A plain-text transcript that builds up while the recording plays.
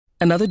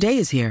Another day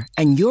is here,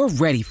 and you're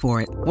ready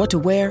for it. What to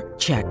wear?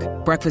 Check.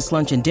 Breakfast,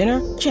 lunch, and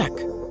dinner? Check.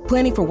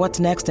 Planning for what's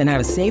next and how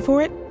to save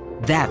for it?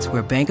 That's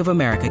where Bank of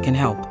America can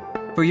help.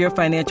 For your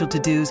financial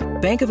to-dos,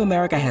 Bank of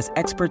America has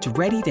experts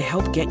ready to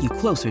help get you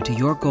closer to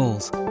your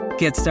goals.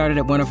 Get started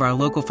at one of our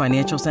local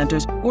financial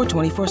centers or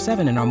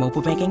 24/7 in our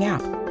mobile banking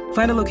app.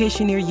 Find a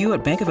location near you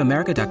at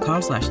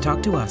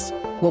bankofamerica.com/talktous.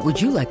 What would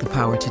you like the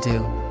power to do?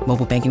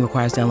 Mobile banking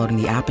requires downloading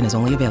the app and is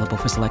only available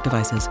for select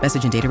devices.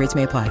 Message and data rates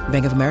may apply.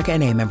 Bank of America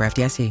N.A., member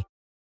FDIC.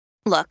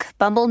 Look,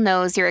 Bumble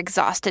knows you're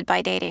exhausted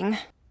by dating.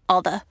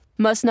 All the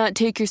must not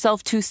take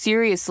yourself too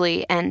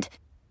seriously and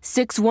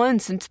 6'1"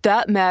 since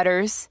that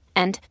matters.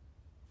 And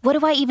what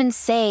do I even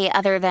say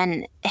other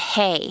than,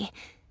 hey?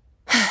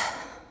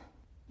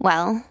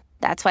 Well,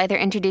 that's why they're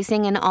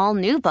introducing an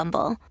all-new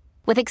Bumble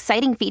with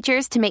exciting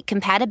features to make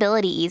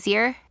compatibility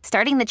easier,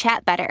 starting the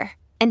chat better,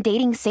 and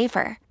dating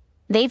safer.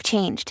 They've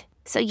changed,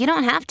 so you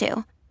don't have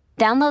to.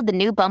 Download the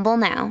new Bumble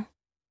now.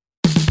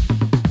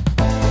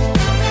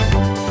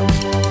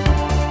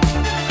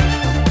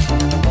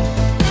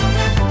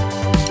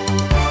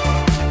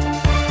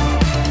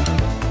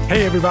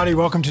 Hey everybody,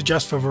 welcome to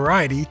Just for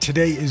Variety.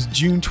 Today is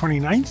June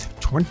 29th,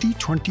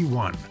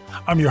 2021.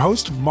 I'm your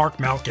host, Mark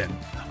Malkin.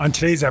 On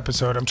today's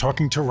episode, I'm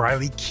talking to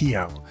Riley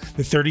Keough.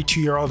 The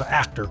 32-year-old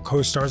actor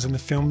co-stars in the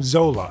film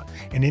Zola,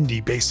 an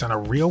indie based on a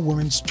real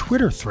woman's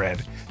Twitter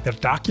thread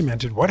that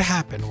documented what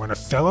happened when a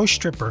fellow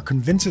stripper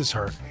convinces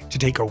her to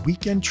take a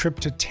weekend trip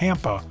to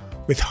Tampa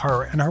with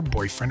her and her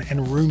boyfriend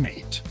and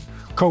roommate.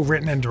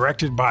 Co-written and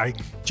directed by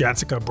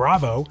Jessica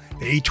Bravo,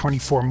 the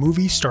A24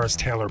 movie stars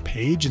Taylor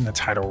Page in the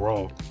title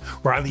role.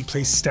 Riley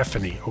plays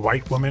Stephanie, a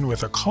white woman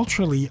with a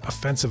culturally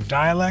offensive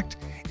dialect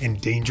and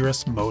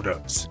dangerous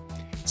motives.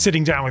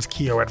 Sitting down with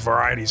Keough at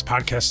Variety's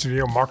podcast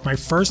studio marked my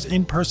first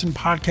in-person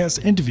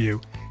podcast interview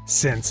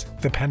since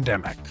the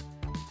pandemic.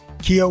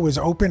 Keough was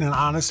open and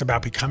honest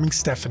about becoming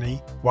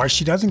Stephanie, why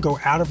she doesn't go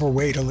out of her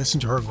way to listen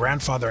to her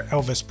grandfather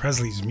Elvis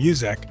Presley's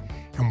music,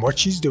 and what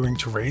she's doing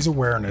to raise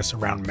awareness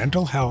around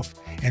mental health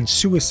and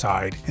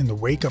suicide in the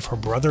wake of her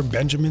brother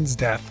Benjamin's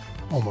death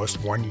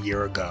almost 1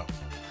 year ago.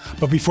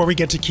 But before we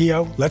get to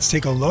Keough, let's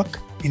take a look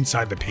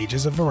inside the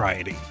pages of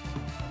Variety.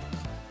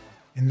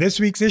 In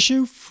this week's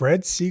issue,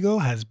 Fred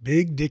Segal has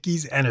Big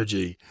Dickie's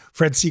energy.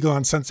 Fred Segal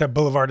on Sunset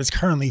Boulevard is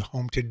currently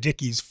home to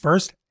Dickie's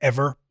first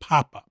ever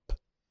pop-up.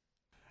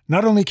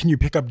 Not only can you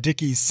pick up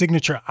Dickie's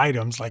signature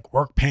items like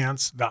work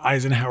pants, the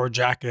Eisenhower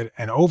jacket,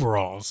 and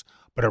overalls,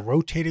 but a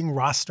rotating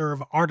roster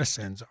of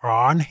artisans are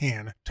on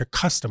hand to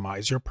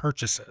customize your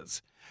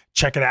purchases.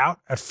 Check it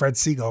out at Fred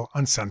Segal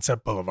on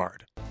Sunset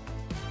Boulevard.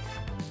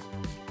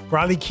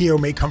 Riley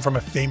Keough may come from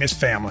a famous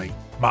family.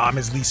 Mom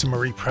is Lisa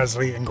Marie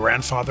Presley and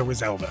grandfather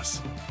was Elvis.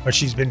 But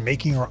she's been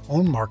making her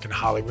own mark in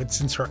Hollywood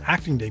since her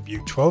acting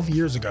debut 12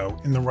 years ago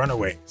in The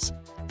Runaways.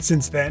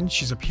 Since then,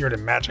 she's appeared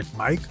in Magic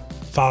Mike,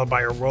 followed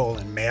by a role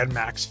in Mad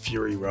Max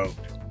Fury Road.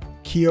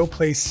 Keough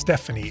plays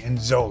Stephanie in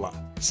Zola.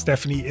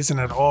 Stephanie isn't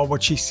at all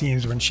what she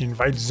seems when she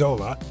invites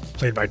Zola,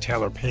 played by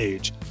Taylor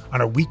Page,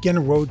 on a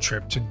weekend road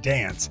trip to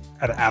dance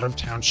at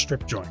out-of-town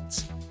strip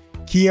joints.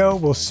 Keough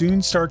will soon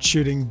start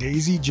shooting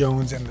Daisy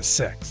Jones and the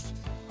Sixth,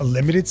 a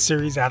limited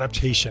series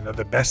adaptation of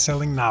the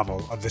best-selling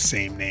novel of the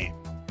same name.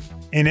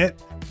 In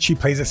it, she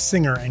plays a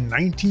singer in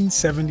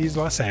 1970s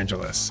Los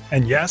Angeles.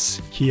 And yes,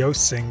 Keough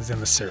sings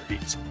in the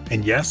series.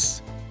 And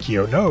yes,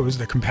 Keough knows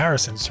the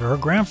comparisons to her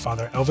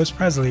grandfather, Elvis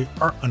Presley,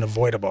 are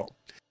unavoidable.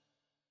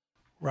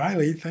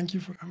 Riley, thank you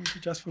for coming to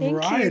Just for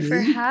Variety. Thank you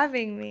for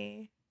having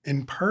me.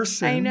 In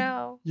person. I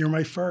know. You're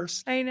my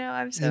first. I know.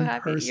 I'm so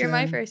happy. Person. You're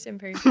my first in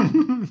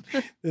person.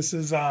 This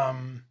is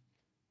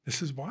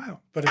wild,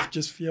 but it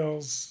just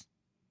feels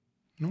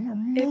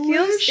normal.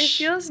 It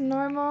feels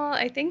normal.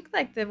 I think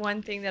like the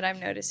one thing that I'm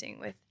noticing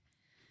with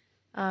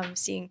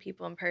seeing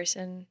people in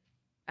person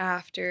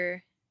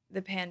after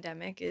the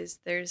pandemic is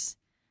there's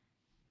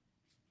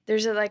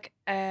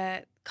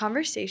a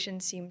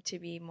conversations seem to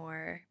be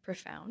more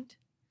profound.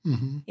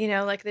 Mm-hmm. You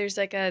know, like there's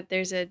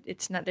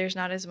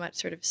not as much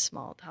sort of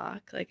small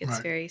talk. Like it's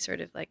very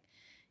sort of like,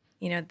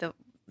 you know, the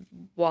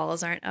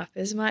walls aren't up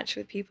as much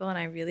with people, and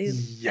I really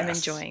am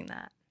enjoying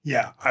that.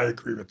 Yeah, I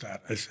agree with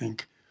that. I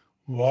think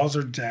walls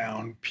are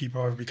down.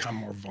 People have become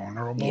more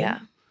vulnerable.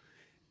 Yeah.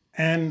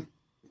 And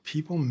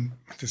people,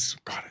 I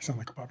sound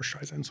like a Barbra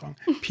Streisand song.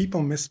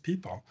 People miss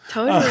people.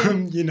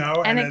 Totally. You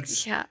know, and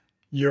it's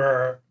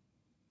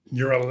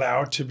you're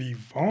allowed to be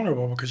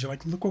vulnerable because you're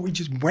like, look what we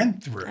just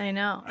went through. I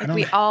know. Like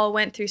we all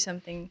went through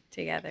something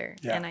together.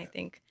 Yeah. And I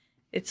think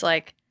it's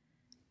like,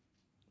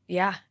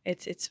 yeah,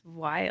 it's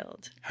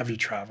wild. Have you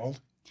traveled?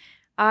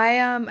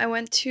 I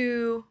went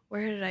to,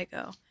 where did I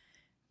go?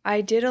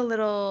 I did a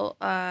little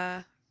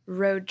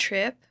road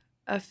trip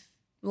of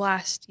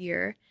last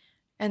year.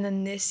 And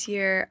then this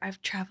year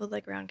I've traveled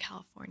like around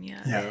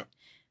California. Yeah.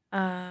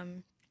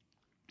 I'm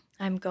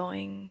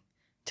going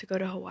to go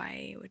to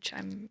Hawaii, which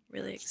I'm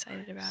really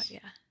excited about. Yeah.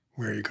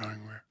 Where are you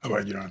going? Where? Oh,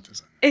 well, you don't have to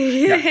say.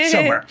 Yeah,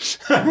 somewhere.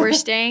 We're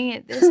staying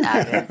at this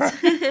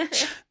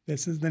Abbott.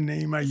 This is the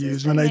name I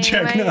use when I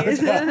check out.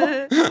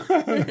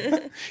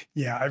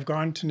 Yeah, I've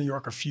gone to New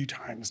York a few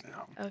times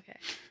now. Okay.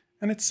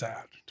 And it's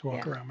sad to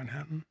walk around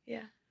Manhattan.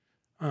 Yeah.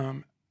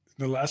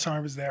 The last time I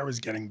was there, I was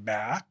getting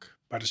back,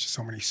 but it's just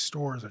so many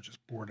stores are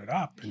just boarded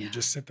up. And you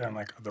just sit there and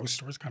like, are those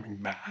stores coming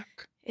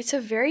back? It's a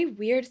very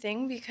weird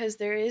thing because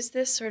there is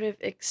this sort of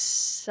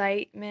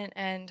excitement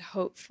and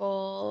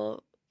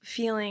hopeful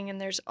feeling.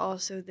 And there's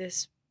also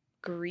this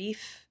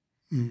grief.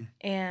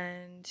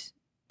 And,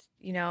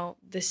 you know,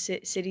 the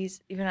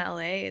cities, even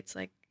LA, it's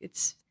like,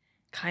 it's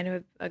kind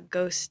of a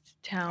ghost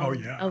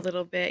town a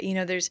little bit. You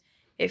know,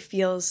 it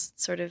feels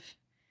sort of,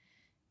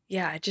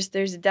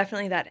 there's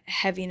definitely that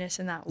heaviness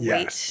and that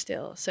weight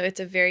still. So it's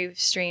a very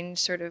strange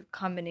sort of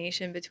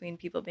combination between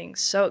people being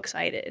so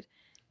excited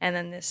and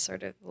then this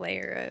sort of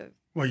layer of.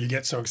 Well, you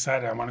get so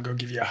excited. I want to go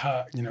give you a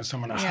hug,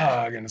 someone a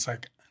hug. And it's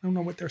like, I don't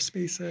know what their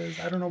space is.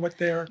 I don't know what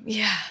their thing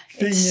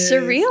is.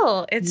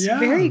 Surreal. It's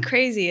very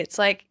crazy. It's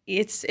like,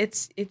 it's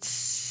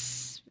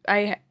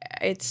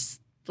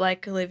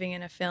like living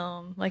in a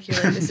film. Like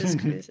you're like, this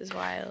is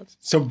wild.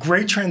 So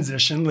great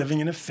transition, living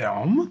in a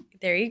film.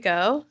 There you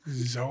go.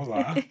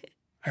 Zola.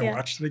 I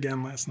watched it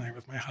again last night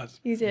with my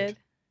husband. You did.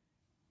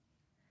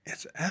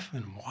 It's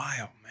effing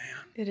wild,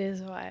 man. It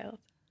is wild.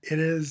 It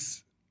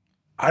is.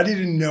 I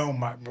didn't know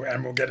much,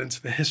 and we'll get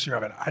into the history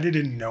of it. I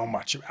didn't know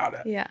much about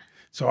it. Yeah.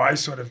 So I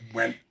sort of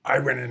went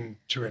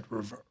into it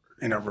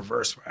in a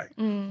reverse way,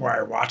 where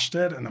I watched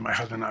it, and then my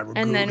husband and I were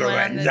Googling. And then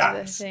went on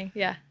the thing.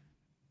 Yeah.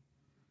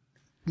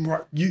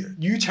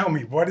 You tell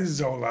me, what is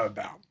Zola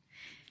about?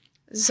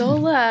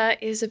 Zola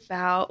is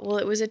about,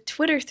 it was a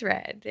Twitter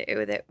thread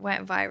that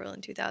went viral in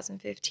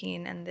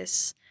 2015, and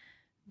this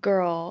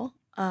girl,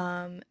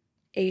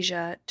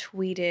 Asia,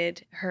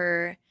 tweeted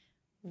her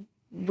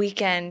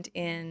weekend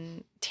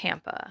in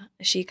Tampa.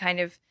 She kind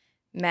of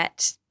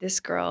met this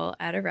girl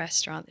at a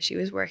restaurant that she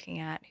was working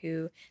at,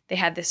 who they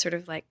had this sort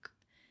of like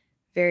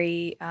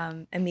very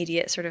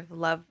immediate sort of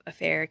love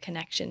affair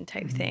connection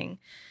type thing.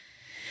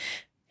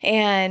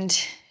 And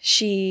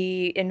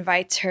she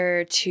invites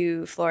her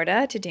to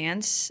Florida to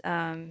dance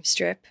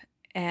strip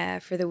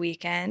for the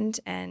weekend,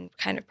 and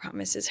kind of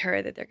promises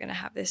her that they're going to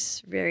have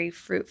this very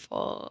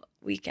fruitful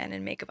weekend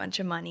and make a bunch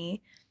of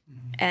money,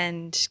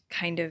 and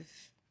kind of,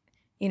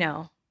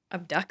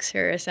 abducts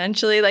her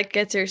essentially, like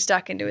gets her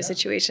stuck into a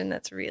situation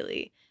that's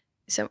really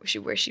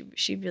where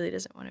she really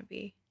doesn't want to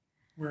be.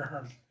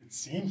 Where it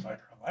seems like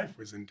her life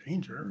was in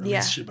danger. At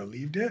least she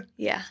believed it.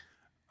 Yeah.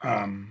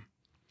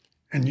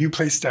 And you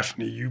play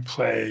Stephanie. You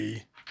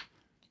play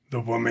the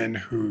woman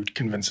who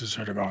convinces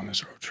her to go on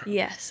this road trip.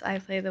 Yes, I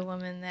play the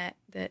woman that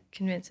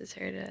convinces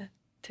her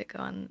to go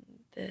on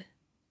the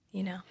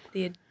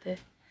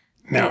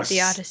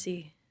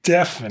Odyssey.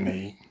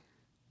 Stephanie.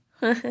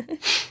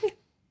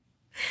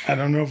 I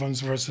don't know if I'm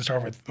supposed to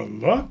start with the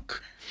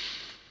look.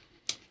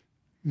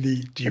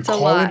 Do you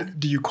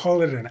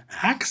call it an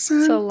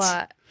accent? It's a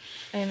lot.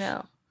 I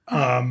know.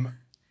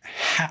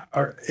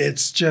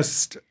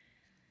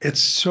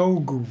 It's so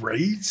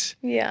great.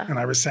 Yeah. And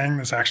I was saying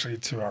this actually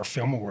to our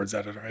film awards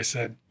editor. I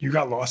said, you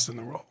got lost in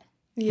the role.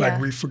 Yeah.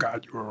 Like, we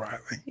forgot you were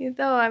Riley.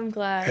 Though I'm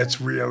glad. It's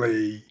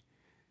really,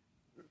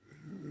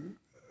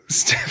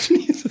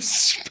 Stephanie is a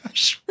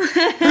special.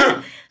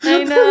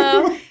 I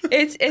know.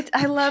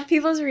 I love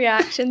people's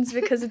reactions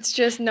because it's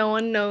just no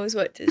one knows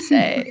what to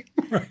say.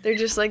 Right. They're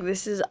just like,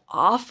 this is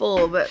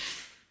awful, but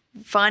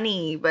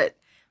funny, but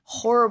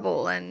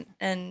horrible and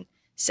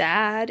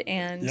sad.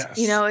 And,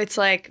 it's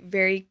like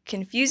very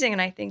confusing.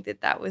 And I think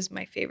that was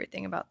my favorite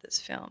thing about this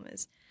film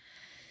is,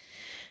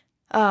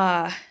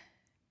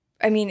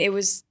 it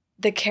was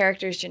the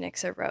characters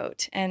Janixa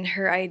wrote and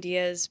her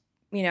ideas,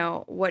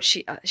 what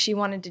she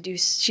wanted to do.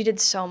 She did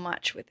so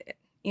much with it.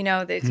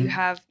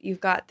 That you've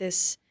got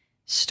this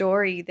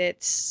story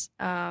that's,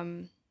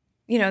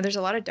 there's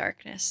a lot of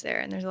darkness there,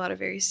 and there's a lot of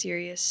very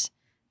serious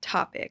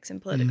topics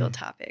and political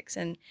topics,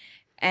 and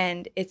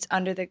it's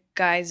under the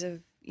guise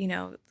of,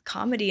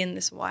 comedy and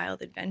this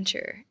wild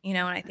adventure, and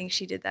I think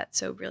she did that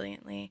so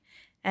brilliantly.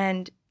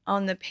 And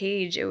on the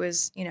page, it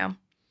was,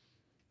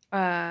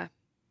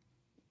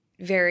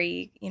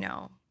 very,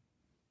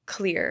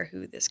 clear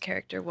who this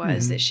character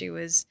was, that she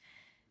was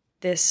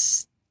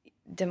this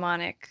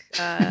demonic.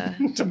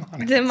 That's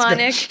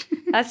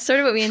sort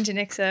of what me and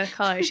Janixa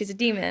call her. She's a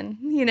demon,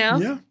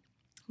 Yeah.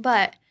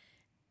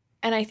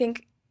 And I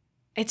think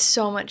it's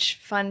so much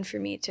fun for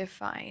me to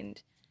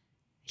find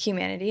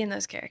humanity in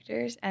those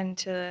characters and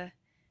to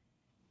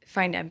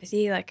find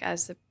empathy, like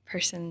as the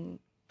person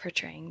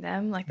portraying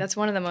them. Like that's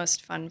one of the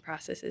most fun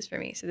processes for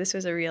me. So this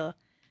was a real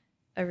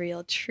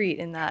treat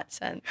in that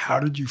sense. How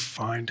did you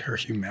find her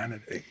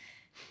humanity?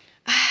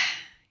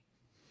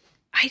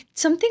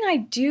 Something I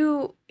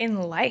do in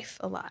life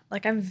a lot.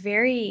 Like I'm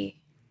very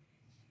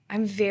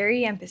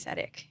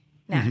empathetic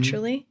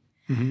naturally.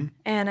 Mm-hmm.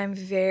 And I'm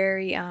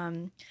very,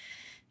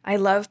 I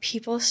love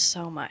people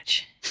so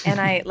much.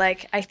 And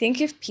I think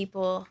if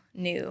people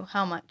knew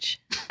how much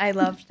I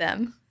loved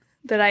them,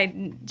 that I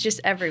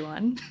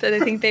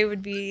think they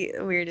would be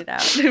weirded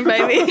out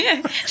by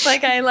me.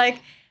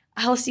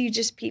 I'll see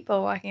just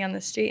people walking on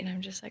the street and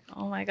I'm just like,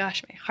 oh my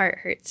gosh, my heart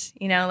hurts.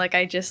 You know, like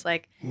I just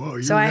like, Whoa,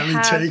 you're so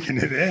really taking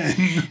it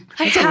in.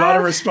 That's a have, lot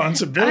of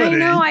responsibility. I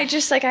know. I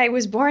just like, I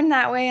was born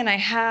that way and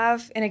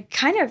and it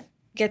kind of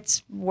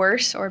gets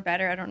worse or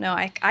better. I don't know.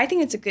 I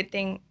think it's a good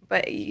thing,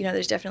 but you know,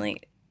 there's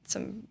definitely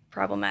some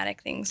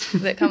problematic things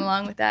that come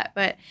along with that.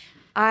 But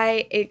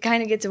it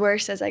kind of gets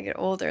worse as I get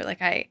older.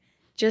 Like I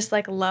just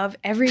like love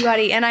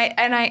everybody. And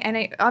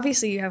I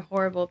obviously you have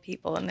horrible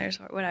people and there's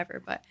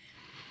whatever, but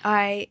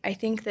I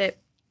think that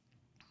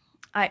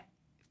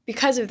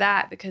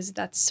because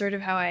that's sort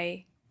of how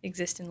I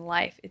exist in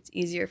life, it's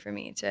easier for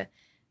me to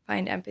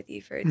find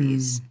empathy for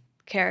these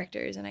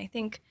characters. And I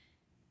think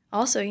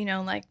also, you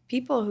know, like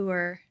people who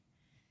are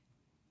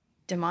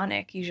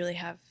demonic usually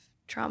have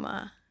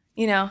trauma,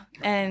 you know,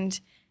 and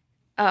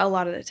a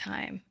lot of the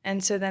time.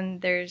 And so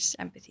then there's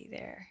empathy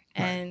there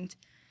and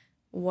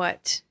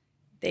what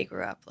they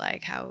grew up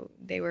like, how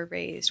they were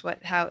raised,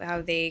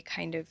 how they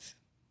kind of,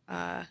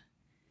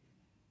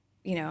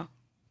 you know,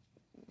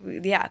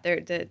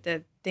 they're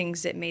the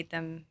things that made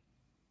them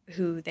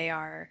who they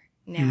are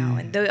now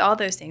and all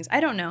those things. I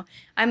don't know.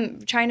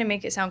 I'm trying to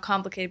make it sound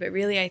complicated, but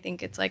really I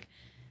think it's like,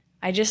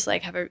 I just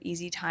like have an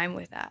easy time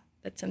with that.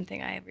 That's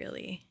something I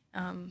really,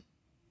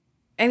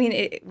 I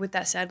mean, with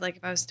that said, like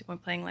if I was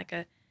playing like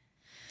a,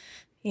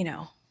 you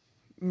know,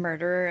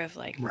 murderer of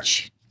like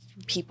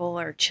people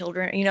or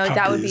children, you know, like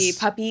that would be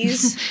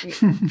puppies.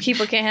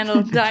 People can't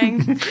handle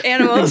dying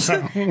animals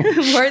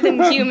more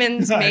than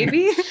humans,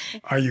 maybe.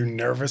 Are you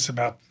nervous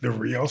about the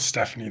real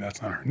Stephanie?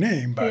 That's not her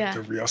name, but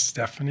the real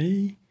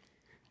Stephanie,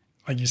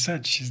 like you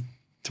said, she's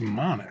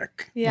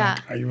demonic. Yeah.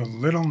 Like, are you a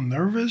little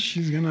nervous?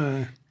 She's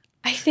gonna...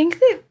 I think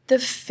that the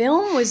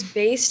film was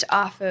based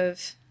off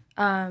of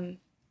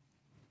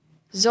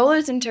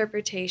Zola's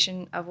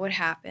interpretation of what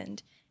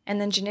happened,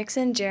 and then Janixa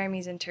and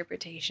Jeremy's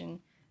interpretation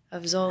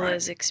of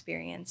Zola's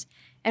experience.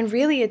 And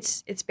really,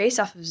 it's based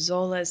off of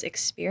Zola's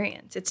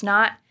experience. It's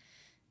not,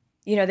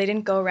 you know, they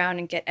didn't go around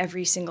and get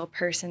every single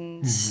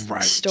person's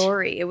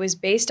story. It was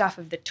based off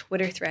of the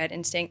Twitter thread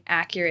and staying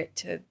accurate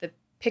to the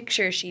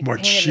picture she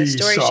painted, the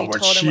story she told,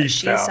 and what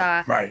she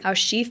saw, how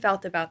she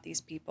felt about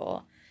these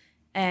people.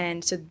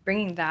 And so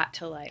bringing that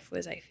to life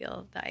was, I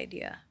feel, the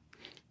idea.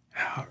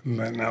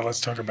 Now let's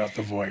talk about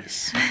the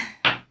voice.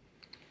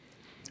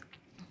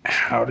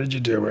 How did you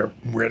do it?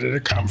 Where did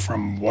it come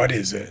from? What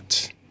is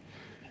it?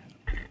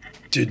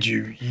 Did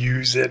you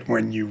use it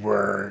when you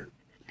were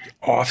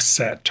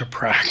offset to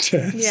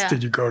practice? Yeah.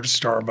 Did you go to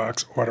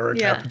Starbucks, order a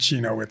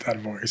cappuccino with that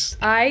voice?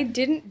 I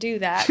didn't do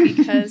that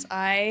because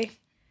I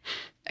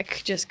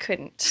just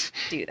couldn't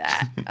do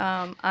that.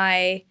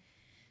 I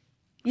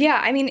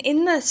mean,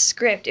 in the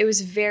script, it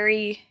was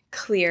very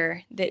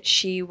clear that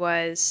she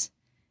was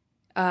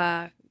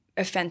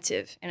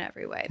offensive in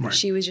every way. That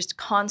she was just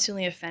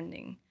constantly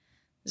offending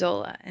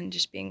Zola and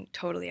just being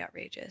totally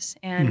outrageous.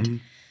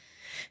 And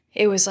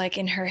it was like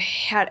in her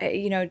head,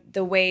 you know,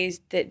 the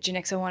ways that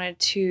Janixa wanted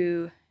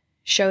to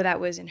show that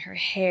was in her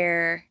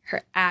hair,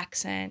 her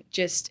accent,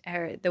 just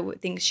the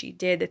things she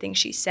did, the things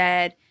she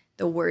said,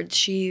 the words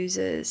she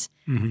uses,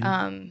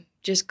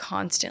 just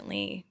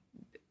constantly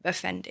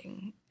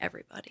offending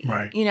everybody,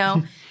 you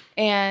know?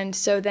 And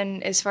so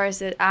then as far as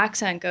the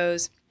accent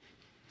goes,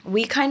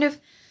 we kind of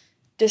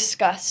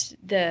discussed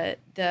the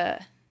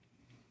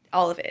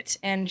all of it.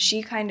 And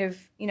she kind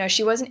of, you know,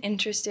 she wasn't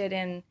interested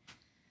in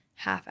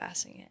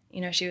half-assing it.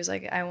 You know, she was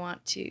like, I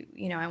want to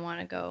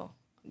go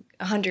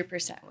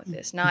 100% with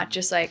this, not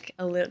just like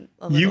a little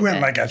You went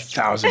bit. like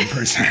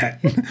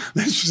 1,000%.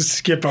 Let's just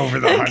skip over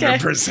the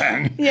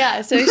 100%.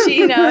 Yeah, so she,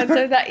 you know,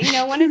 so that, you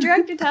know, when a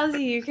director tells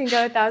you can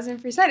go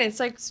 1,000%, it's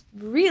like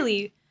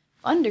really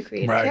fun to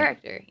create a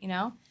character, you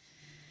know?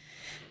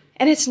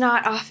 And it's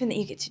not often that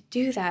you get to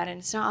do that, and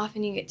it's not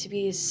often you get to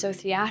be so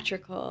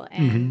theatrical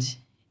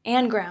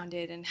and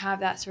grounded and have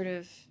that sort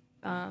of,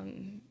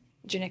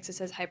 Janixa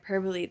says,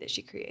 hyperbole that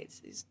she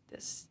creates,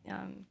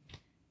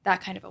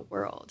 that kind of a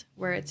world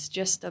where it's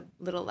just a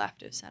little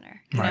left of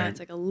center. You know, it's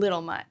like a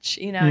little much,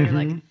 you know, you're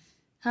like,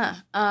 huh.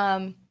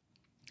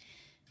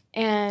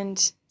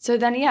 And so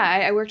then,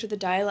 I worked with a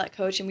dialect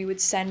coach, and we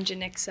would send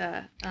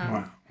Janixa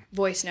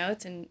voice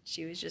notes, and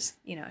she was just,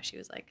 you know, she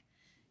was like,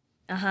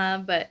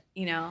 but,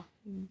 you know,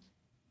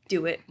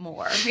 do it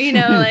more, you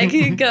know,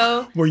 like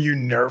go. Were you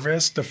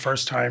nervous the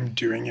first time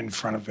doing in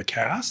front of the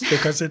cast?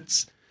 Because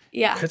it's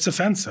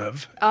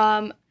offensive.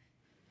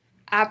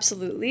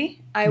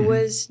 Absolutely. I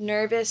was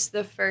nervous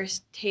the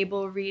first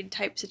table read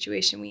type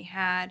situation we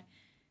had.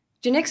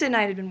 Janixa and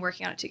I had been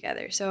working on it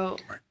together, so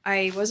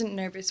I wasn't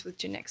nervous with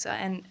Janixa.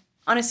 And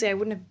honestly, I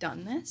wouldn't have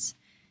done this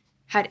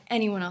had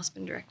anyone else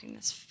been directing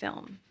this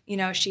film. You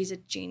know, she's a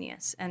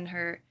genius, and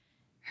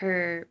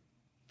her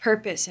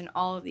purpose in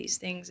all of these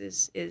things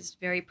is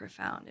very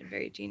profound and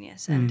very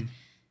genius. And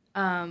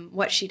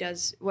what she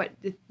does, what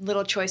the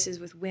little choices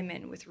with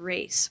women, with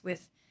race,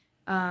 with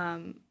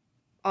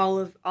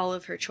all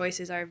of her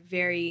choices are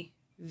very,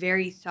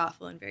 very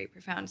thoughtful and very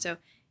profound. So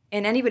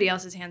in anybody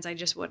else's hands, I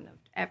just wouldn't have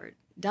ever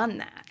done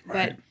that.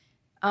 But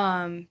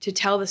to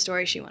tell the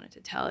story she wanted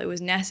to tell. It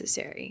was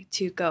necessary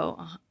to go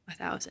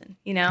 1,000,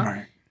 you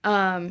know?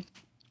 Right.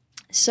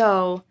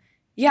 So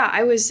yeah,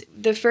 I was,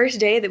 the first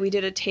day that we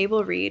did a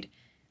table read,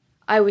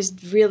 I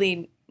was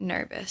really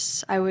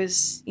nervous. I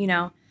was, you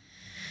know,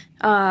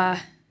 I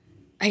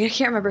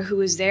can't remember who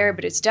was there,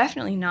 but it's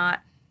definitely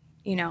not,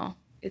 you know,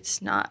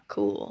 it's not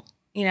cool,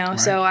 you know? Right.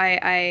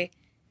 So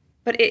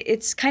but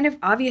it's kind of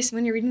obvious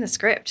when you're reading the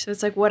script. So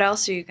it's like, what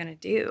else are you going to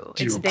do?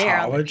 Do you it's there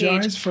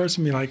apologize first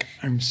and be like,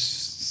 I'm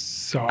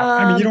sorry?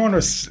 I mean, you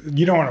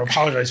don't want to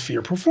apologize for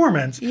your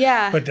performance.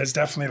 Yeah. But there's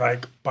definitely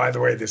like, by the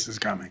way, this is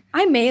coming.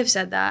 I may have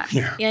said that.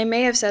 Yeah. I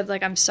may have said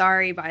like, I'm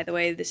sorry, by the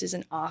way, this is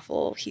an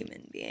awful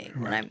human being.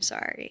 Right. And I'm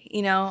sorry.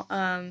 You know,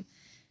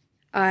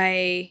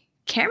 I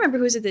can't remember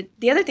who was it.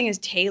 The other thing is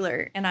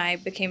Taylor and I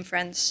became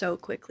friends so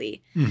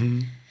quickly. Mm-hmm.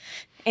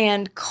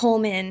 And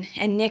Coleman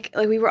and Nick,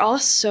 like we were all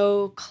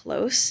so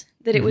close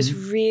that it was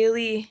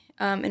really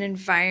an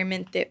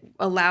environment that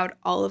allowed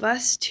all of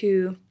us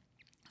to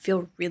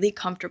feel really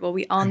comfortable.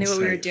 We all knew what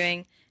we were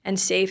doing and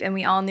safe, and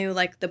we all knew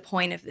like the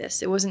point of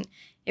this. It wasn't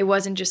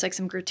just like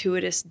some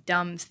gratuitous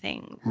dumb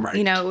thing. Right.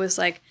 You know, it was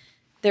like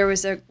there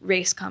was a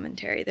race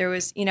commentary. There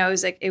was, you know,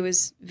 it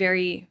was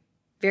very,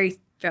 very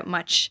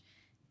much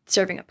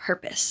serving a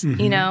purpose.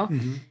 You know,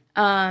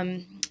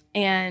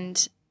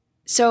 and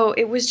so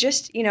it was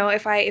just, you know,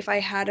 if I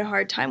had a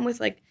hard time with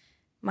like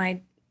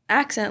my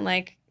accent,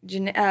 like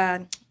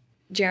oh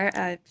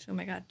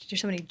my God,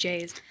 there's so many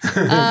J's.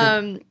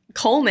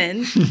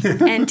 Coleman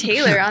and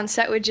Taylor on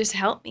set would just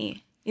help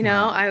me. You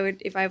know, I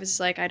would, if I was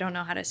like, I don't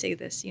know how to say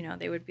this, you know,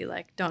 they would be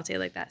like, don't say it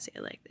like that, say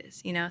it like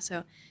this, you know?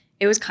 So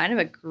it was kind of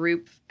a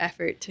group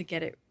effort to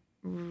get it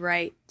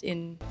right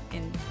in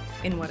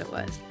what it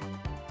was.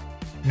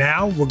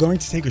 Now we're going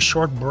to take a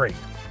short break.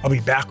 I'll be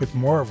back with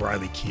more of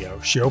Riley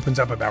Keough. She opens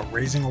up about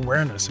raising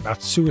awareness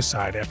about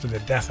suicide after the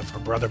death of her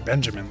brother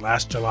Benjamin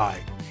last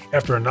July,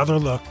 after another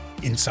look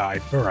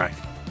inside Variety.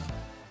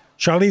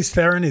 Charlize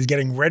Theron is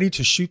getting ready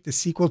to shoot the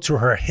sequel to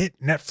her hit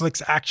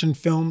Netflix action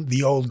film,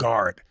 The Old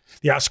Guard.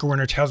 The Oscar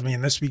winner tells me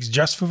in this week's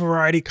Just for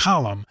Variety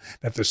column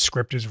that the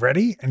script is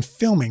ready and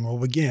filming will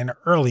begin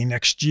early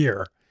next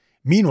year.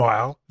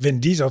 Meanwhile, Vin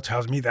Diesel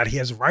tells me that he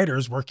has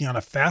writers working on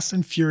a Fast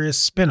and Furious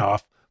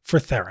spin-off for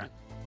Theron.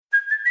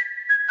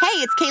 Hey,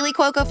 it's Kaylee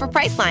Cuoco for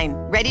Priceline.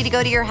 Ready to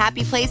go to your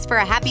happy place for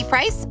a happy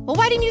price? Well,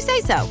 why didn't you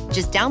say so?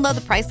 Just download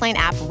the Priceline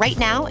app right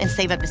now and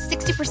save up to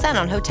 60%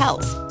 on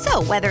hotels.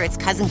 So whether it's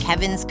Cousin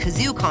Kevin's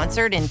Kazoo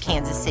Concert in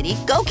Kansas City,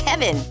 go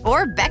Kevin,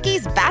 or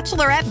Becky's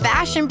Bachelorette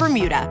Bash in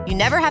Bermuda, you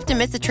never have to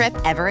miss a trip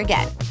ever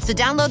again. So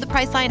download the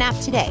Priceline app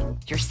today.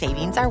 Your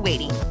savings are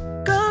waiting.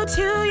 Go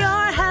to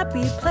your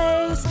happy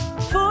place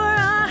for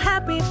a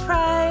happy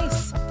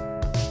price.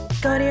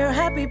 Go to your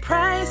happy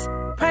price,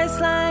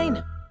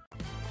 Priceline.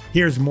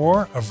 Here's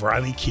more of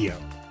Riley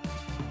Keough.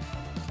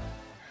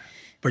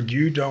 But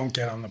you don't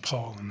get on the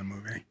pole in the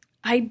movie.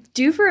 I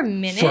do for a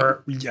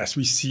minute. Yes,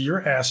 we see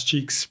your ass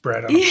cheeks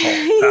spread on a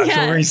pole. That's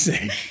what we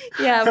see.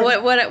 Yeah,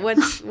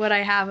 what I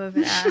have of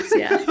an ass,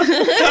 yeah.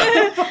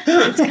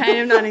 It's kind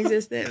of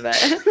non-existent, but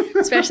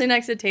especially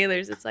next to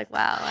Taylor's, it's like,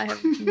 wow, I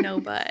have no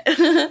butt.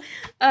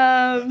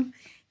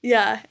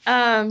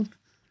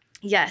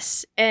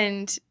 Yes,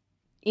 and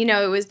you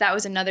know, that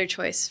was another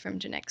choice from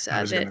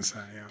Janixa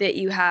that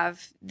you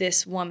have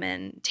this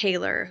woman,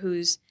 Taylor,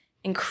 who's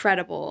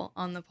incredible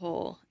on the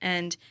pole.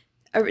 And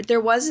there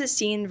was a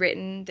scene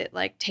written that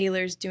like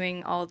Taylor's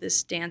doing all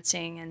this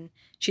dancing and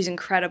she's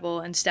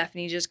incredible, and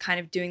Stephanie just kind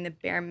of doing the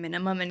bare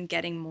minimum and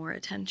getting more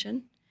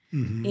attention,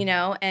 you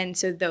know? And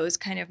so those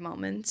kind of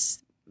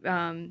moments,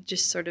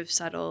 just sort of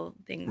subtle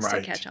things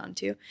to catch on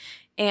to.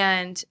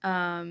 And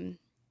so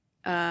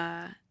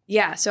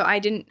I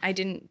didn't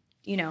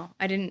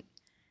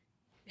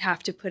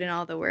have to put in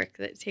all the work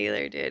that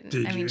Taylor did.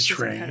 She's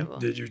incredible.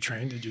 Did you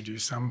train? Did you do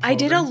some? I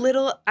did a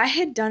little. I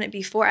had done it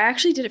before. I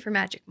actually did it for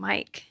Magic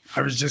Mike.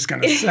 I was just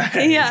gonna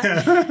say. Yeah,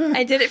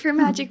 I did it for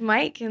Magic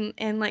Mike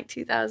in like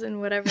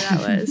 2000, whatever that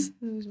was.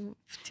 It was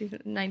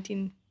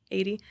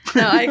 1980.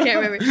 No, I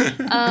can't remember.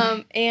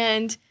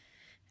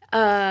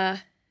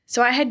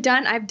 So I've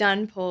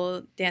done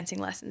pole dancing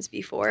lessons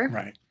before.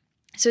 Right.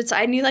 So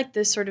I knew like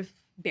this sort of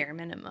bare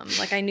minimum.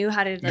 Like I knew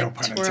how to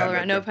like twirl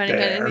around. No pun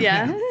intended.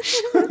 Yeah.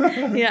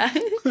 Yeah.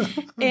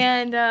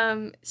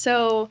 And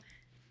so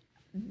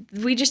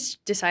we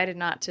just decided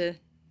not to,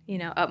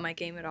 up my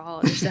game at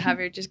all. Just to have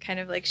her just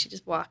kind of like, she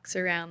just walks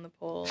around the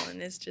pole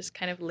and is just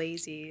kind of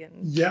lazy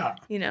and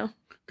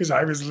Because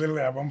I was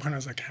literally at one point I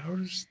was like, how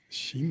is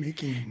she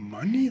making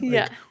money?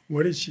 Like,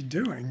 what is she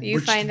doing?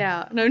 Which find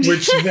out. No,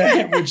 which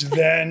then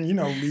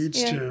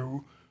leads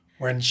to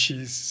when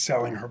she's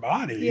selling her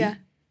body. Yeah.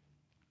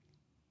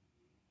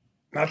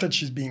 Not that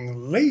she's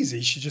being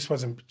lazy. She just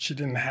she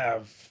didn't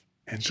have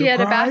enterprise. She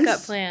had a backup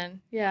plan.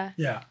 Yeah.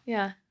 Yeah.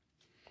 Yeah.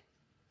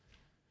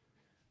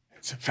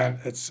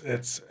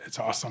 It's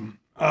awesome.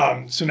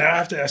 So now I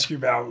have to ask you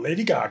about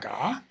Lady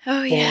Gaga.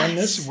 Oh, yeah. Born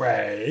This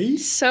Way.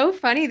 So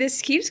funny.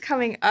 This keeps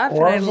coming up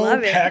and I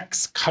love it. Orville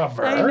Peck's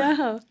cover I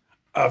know.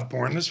 of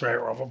Born This Way.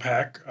 Orville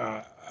Peck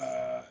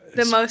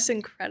the most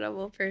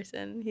incredible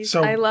person.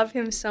 I love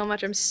him so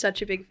much. I'm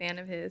such a big fan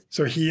of his.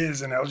 So he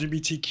is an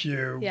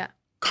LGBTQ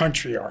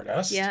country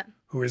artist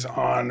who is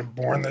on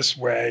Born This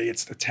Way.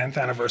 It's the 10th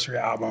anniversary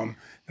album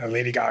that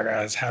Lady Gaga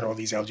has had all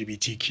these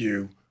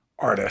LGBTQ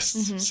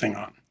artists sing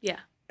on. Yeah.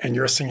 And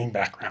you're singing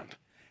background.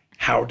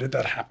 How did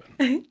that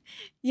happen?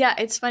 Yeah,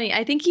 it's funny.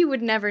 I think you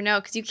would never know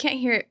because you can't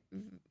hear it.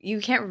 You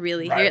can't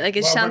really hear it. Like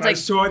it sounds like. I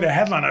saw the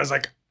headline, I was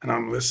like, and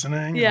I'm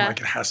listening. Yeah. And I'm like,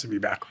 it has to be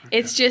background.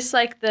 It's just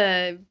like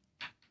the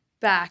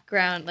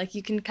background. Like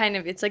you can kind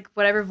of, it's like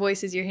whatever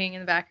voices you're hearing in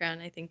the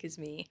background, I think is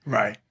me.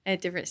 Right.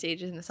 At different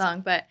stages in the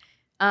song. But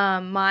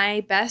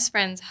my best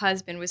friend's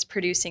husband was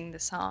producing the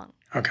song.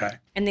 Okay.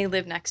 And they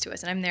live next to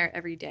us. And I'm there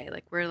every day.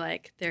 Like we're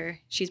like,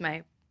 she's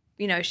my,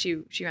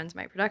 she runs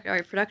my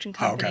production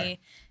company.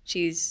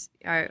 Okay.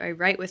 I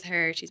write with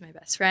her. She's my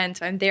best friend.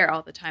 So I'm there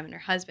all the time. And her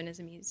husband is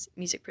a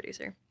music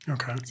producer.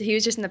 Okay. So he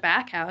was just in the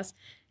back house.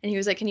 And he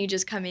was like, can you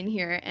just come in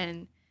here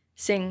and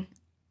sing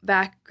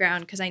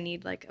background because I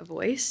need like a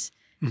voice?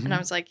 Mm-hmm. And I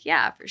was like,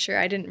 yeah, for sure.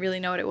 I didn't really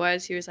know what it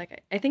was. He was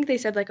like, I think they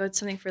said like, oh, it's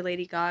something for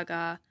Lady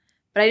Gaga.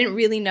 But I didn't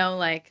really know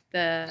like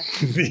the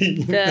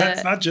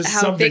that's not just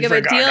how big of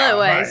a deal Gaga, it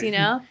was, right. you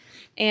know?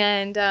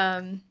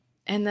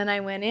 And then I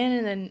went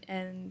in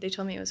and they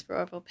told me it was for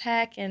Orville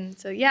Peck. And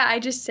so, yeah, I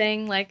just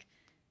sang like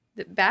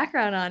the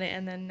background on it.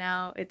 And then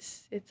now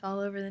it's all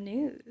over the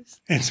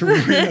news. It's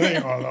really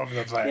all over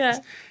the place. Yeah.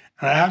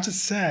 And I have to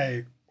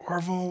say,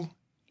 Orville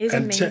is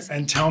amazing.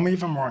 And tell me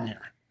if I'm wrong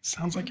here.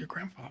 Sounds like your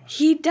grandfather.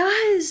 He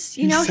does.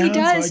 He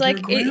does.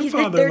 Like your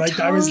grandfather.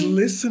 I was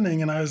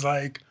listening and I was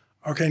like,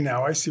 okay,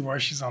 now I see why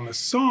she's on this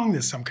song.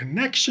 There's some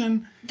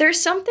connection. There's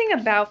something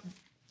about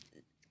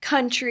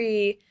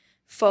country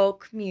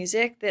folk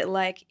music that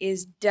like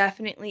is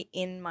definitely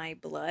in my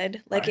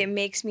blood. Like It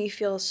makes me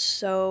feel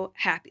so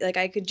happy. Like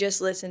I could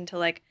just listen to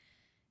like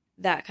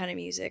that kind of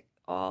music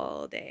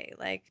all day,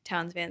 like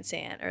Townes Van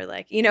Sant or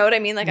like, you know what I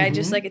mean? Like I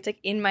just like, it's like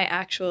in my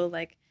actual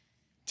like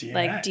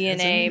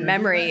DNA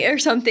memory or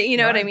something, you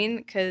know what I mean?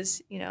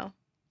 Because, you know.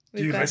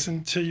 Do you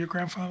listen to your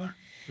grandfather?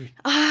 Or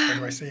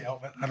do I say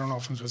Elvis? I don't know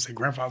if I'm supposed to say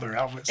grandfather or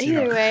Elvis.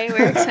 Either way,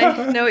 we're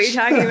excited to know what you're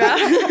talking about.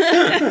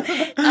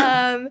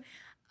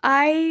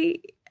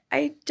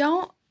 I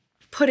don't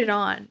put it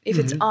on. If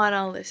it's on,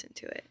 I'll listen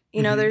to it.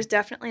 You know, there's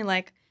definitely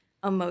like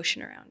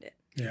emotion around it.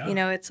 Yeah. You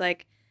know, it's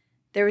like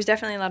there was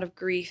definitely a lot of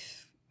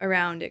grief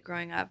around it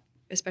growing up,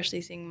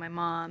 especially seeing my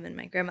mom and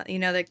my grandma. You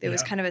know, like it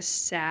was kind of a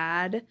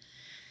sad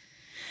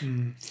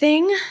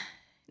thing,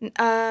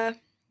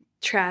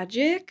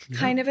 tragic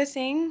kind of a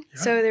thing.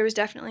 Yeah. So there was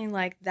definitely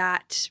like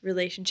that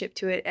relationship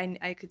to it, and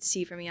I could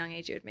see from a young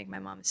age it would make my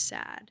mom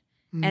sad,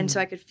 and so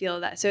I could feel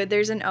that. So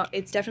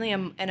it's definitely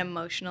an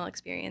emotional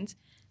experience,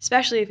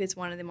 especially if it's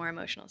one of the more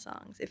emotional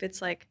songs. If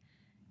it's like,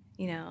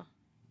 you know,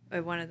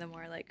 one of the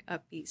more like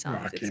upbeat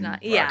songs, it's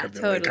not. Yeah,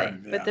 totally.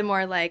 Kind of, But the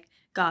more like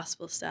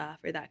gospel stuff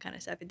or that kind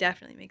of stuff, it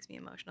definitely makes me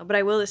emotional. But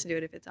I will listen to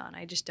it if it's on.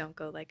 I just don't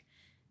go like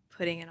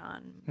putting it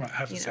on. Well, I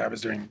have to say, I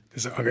was doing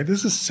this. Okay,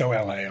 this is so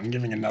LA. I'm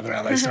giving another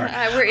LA story.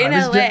 We're in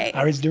LA.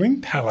 I was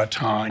doing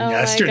Peloton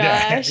yesterday.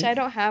 Oh my gosh, I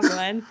don't have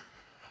one.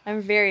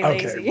 I'm very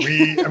lazy.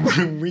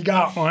 Okay, we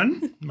got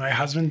one. My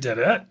husband did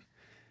it.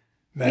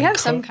 Then we have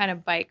some kind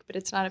of bike, but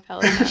it's not a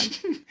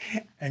Peloton.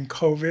 And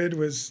COVID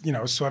was, you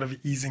know, sort of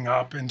easing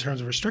up in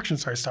terms of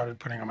restrictions, so I started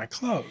putting on my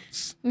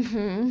clothes.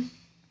 Mm-hmm.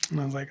 And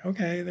I was like,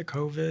 okay, the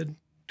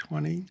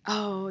COVID-20.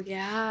 Oh,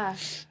 yeah.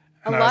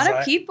 A lot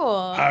of people.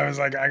 I was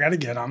like, I got to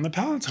get on the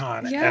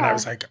Peloton. Yeah. And I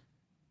was like,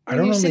 I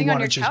don't really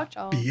want to just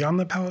be on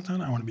the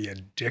Peloton. I want to be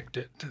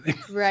addicted to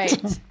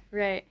the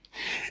Right.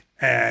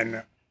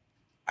 And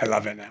I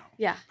love it now.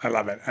 Yeah. I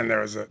love it. And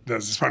there's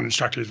this one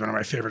instructor. He's one of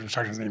my favorite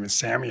instructors. His name is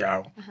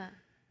Samuel. Uh-huh.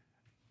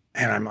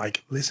 And I'm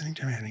like listening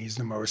to him, and he's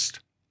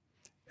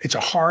it's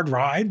a hard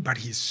ride, but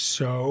he's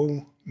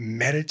so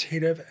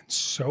meditative and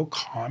so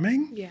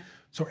calming. Yeah.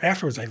 So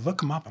afterwards, I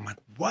look him up. I'm like,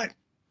 what?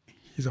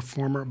 He's a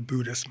former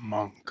Buddhist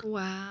monk.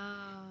 Wow.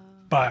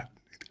 But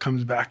it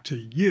comes back to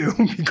you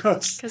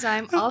because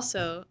I'm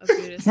also a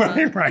Buddhist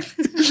monk. Right.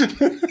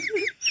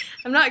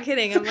 I'm not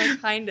kidding. I'm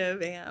like kind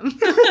of am.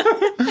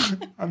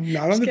 I'm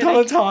not on the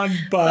Peloton,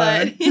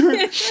 but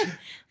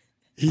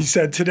he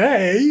said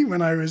today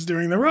when I was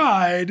doing the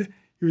ride,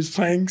 he was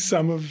playing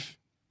some of,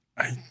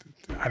 I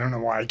don't know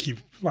why I keep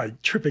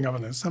like tripping up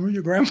on this, some of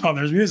your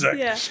grandfather's music.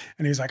 Yeah.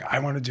 And he's like, I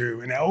want to do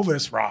an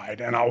Elvis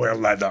ride and I'll wear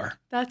leather.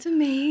 That's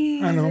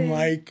amazing. And I'm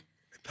like,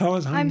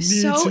 Peloton I'm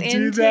needs so to do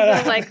into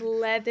that. the like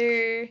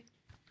leather,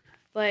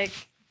 like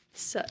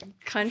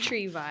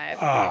country vibe.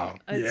 Oh,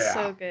 It's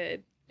so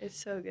good. It's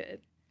so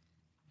good.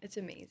 It's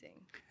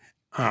amazing.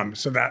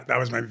 So that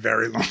was my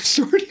very long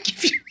story to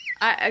give you.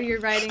 You're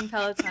riding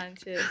Peloton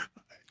to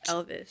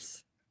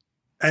Elvis.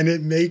 And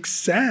it makes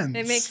sense.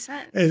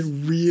 It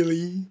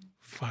really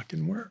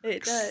fucking works.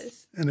 It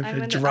does. And if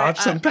it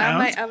drops some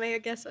pounds. I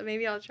guess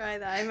maybe I'll try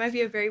that. It might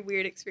be a very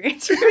weird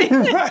experience for me.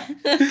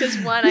 Because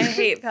one, I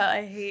hate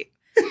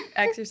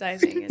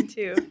exercising. And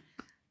two,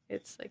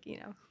 it's like, you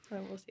know,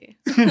 we'll see.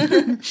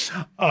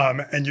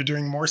 And you're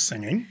doing more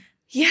singing.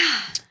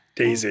 Yeah.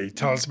 Daisy.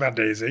 Tell us about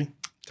Daisy.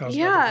 Tell us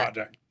about the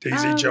project.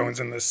 Daisy Jones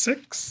and the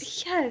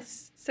Six.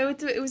 Yes. So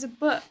it was a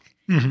book,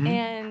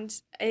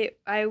 and I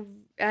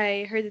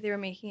heard that they were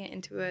making it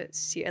into a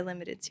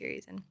limited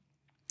series, and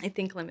I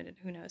think limited,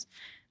 who knows.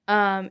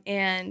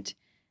 And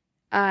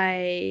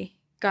I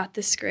got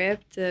the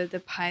script,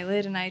 the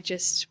pilot, and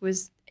it's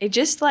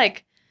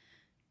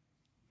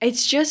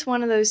just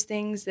one of those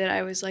things that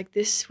I was like,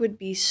 this would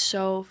be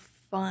so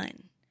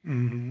fun.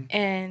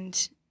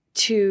 And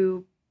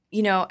to,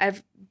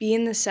 be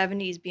in the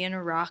 70s, be in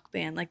a rock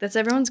band, like that's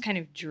everyone's kind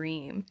of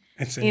dream.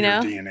 It's in your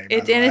DNA.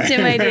 It's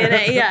in my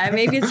DNA. Yeah,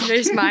 maybe it's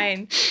just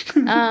mine.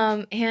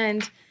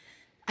 And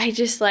I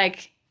just every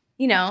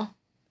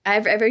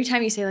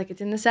time you say like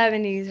it's in the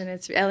 70s and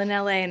it's in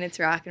LA and it's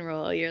rock and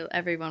roll,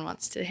 everyone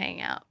wants to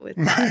hang out with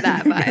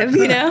that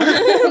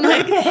vibe,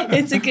 like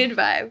it's a good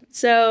vibe.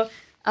 So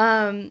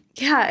and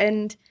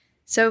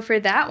so for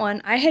that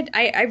one,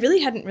 I really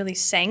hadn't really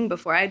sang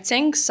before. I'd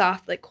sang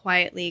soft, like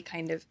quietly,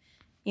 kind of.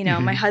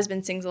 My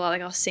husband sings a lot.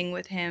 Like I'll sing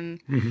with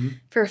him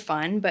for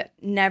fun, but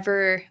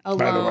never alone.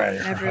 By the way,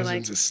 her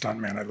husband's a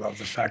stuntman. I love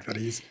the fact that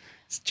he's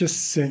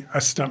just a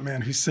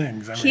stuntman who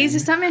sings. He's a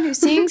stuntman who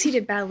sings. He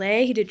did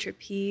ballet. He did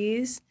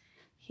trapeze.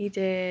 He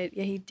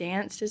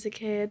danced as a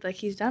kid. Like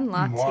he's done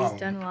lots. Wow. He's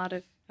done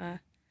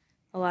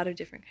a lot of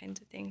different kinds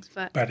of things.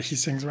 But he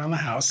sings around the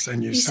house,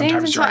 and you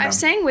sometimes join him. I've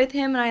sang with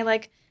him,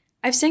 and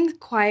I've sang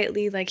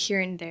quietly, like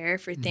here and there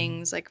for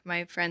things like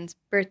my friend's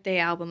birthday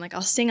album. Like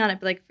I'll sing on it,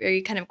 but like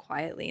very kind of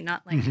quietly,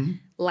 not like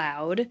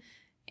loud.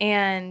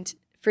 And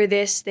for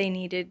this, they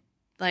needed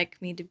like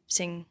me to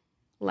sing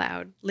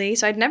loudly.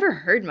 So I'd never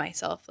heard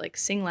myself like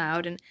sing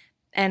loud.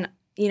 And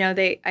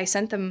I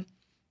sent them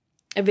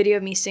a video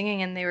of me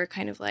singing, and they were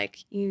kind of like,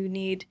 you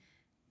need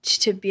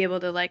to be able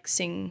to like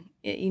sing.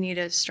 You need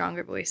a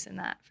stronger voice than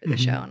that for the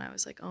show. And I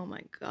was like, oh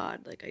my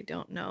God, like I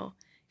don't know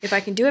if I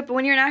can do it. But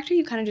when you're an actor,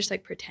 you kind of just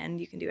like pretend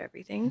you can do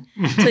everything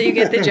until you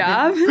get the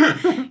job.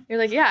 You're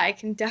like, yeah, I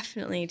can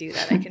definitely do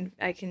that.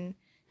 I can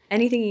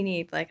anything you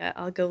need. Like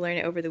I'll go learn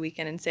it over the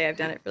weekend and say I've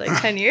done it for like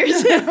 10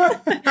 years.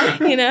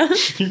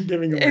 If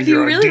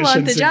you really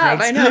want the job,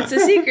 I know it's a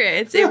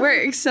secret. It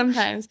works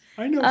sometimes.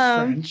 I know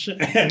French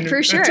and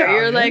for sure. Italian.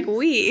 You're like,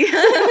 oui.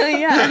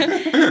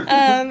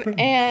 Yeah.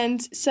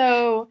 And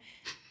so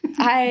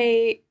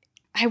I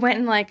went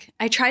and I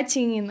tried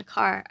singing in the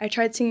car. I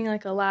tried singing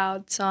like a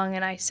loud song,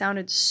 and I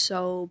sounded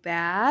so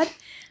bad.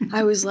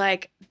 I was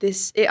like,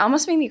 it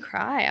almost made me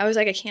cry. I was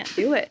like, I can't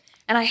do it.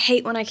 And I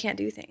hate when I can't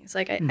do things.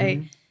 Like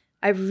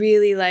I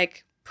really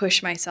like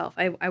push myself.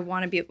 I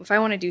want to be, if I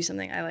want to do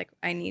something, I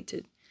need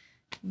to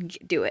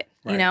do it,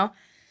 right.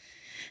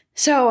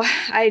 So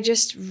I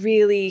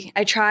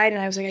tried,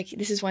 and I was like,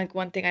 this is one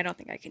thing I don't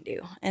think I can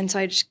do. And so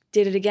I just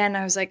did it again.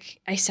 I was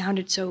like, I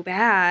sounded so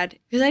bad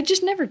because I'd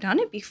just never done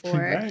it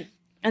before. Right.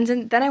 And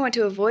then I went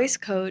to a voice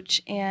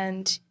coach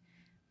and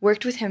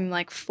worked with him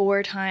like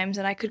 4 times,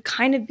 and I could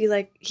kind of be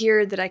like,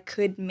 hear that I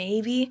could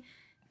maybe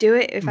do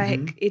it if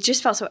it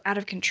just felt so out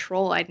of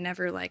control. I'd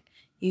never like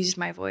used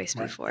my voice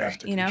before, You have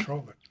to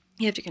control it.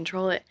 You have to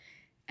control it.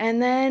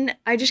 And then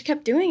I just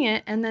kept doing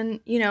it. And then,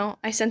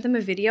 I sent them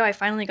a video. I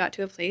finally got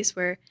to a place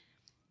where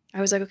I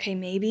was like, okay,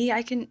 maybe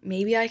I can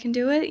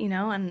do it,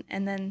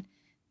 and then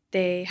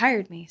they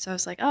hired me. So I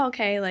was like, oh,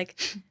 okay.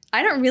 Like,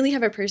 I don't really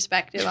have a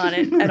perspective on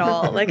it at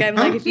all. Like, I'm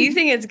like, if you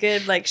think it's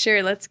good, like,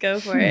 sure, let's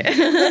go for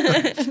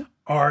it.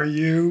 Are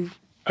you,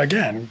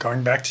 again,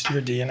 going back to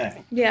your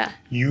DNA? Yeah.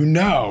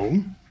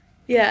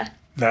 Yeah.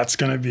 That's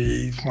going to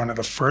be one of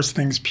the first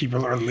things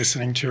people are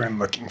listening to and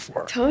looking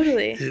for.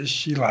 Totally. Is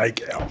she like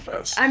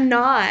Elvis? I'm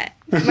not.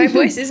 My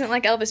voice isn't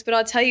like Elvis, but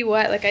I'll tell you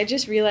what, like I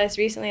just realized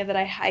recently that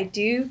I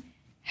do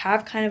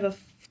have kind of a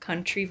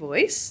country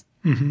voice.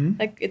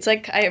 Like it's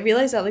like I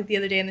realized that like the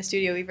other day in the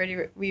studio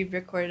we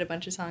recorded a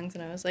bunch of songs,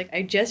 and I was like,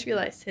 I just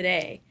realized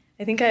today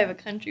I think I have a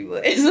country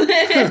voice.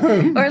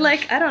 Or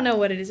like I don't know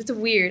what it is. It's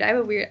weird. I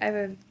have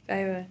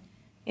a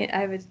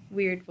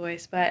weird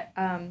voice, but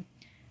I'm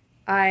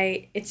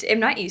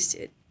not used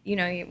to it.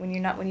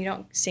 When you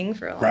don't sing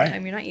for a long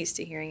time, you're not used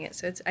to hearing it.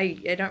 So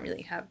I don't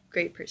really have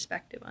great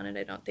perspective on it,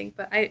 I don't think.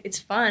 But it's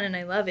fun and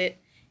I love it,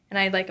 and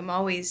I'm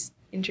always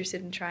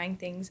interested in trying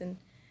things, and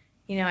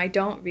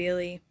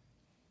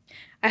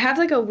I have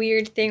like a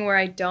weird thing where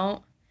I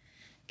don't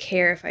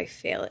care if I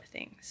fail at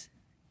things,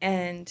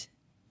 and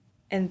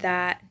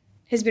that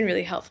has been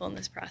really helpful in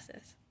this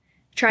process.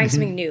 Trying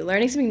something new,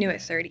 learning something new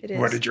at 30. It is.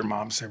 What did your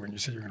mom say when you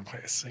said you were going to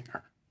play a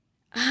singer?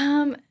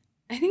 I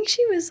think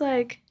she was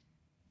like,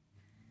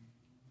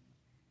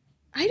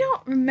 I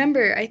don't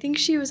remember. I think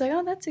she was like,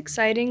 oh, that's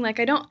exciting. Like,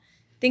 I don't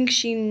think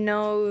she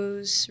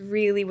knows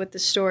really what the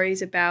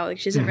story's about. Like,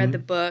 she hasn't read the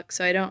book,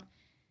 so I don't,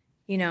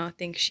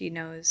 think she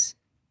knows.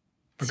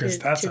 Because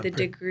that's to the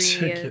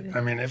degree of,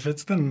 I mean, if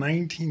it's the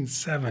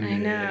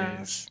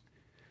 1970s.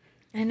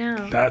 I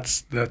know.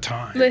 That's the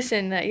time.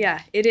 Listen,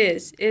 it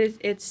is.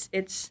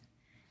 It's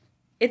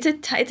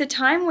a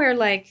time where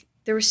like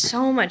there was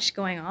so much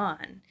going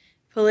on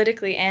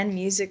politically and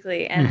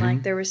musically, and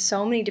like there were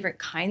so many different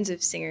kinds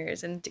of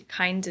singers and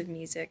kinds of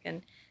music,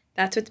 and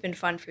that's what's been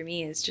fun for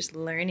me, is just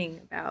learning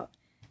about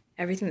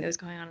everything that was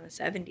going on in the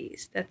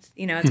 70s. That's,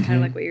 you know, it's kind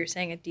of like what you were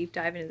saying, a deep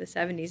dive into the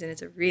 70s, and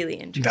it's a really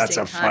interesting That's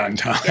a fun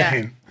time.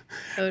 Yeah,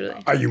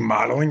 totally. Are you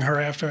modeling her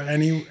after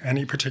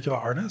any particular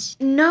artist?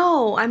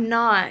 No, I'm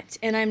not.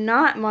 And I'm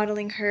not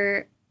modeling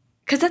her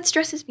because that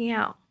stresses me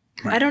out.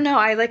 Right. I don't know.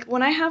 I like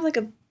when I have like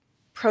a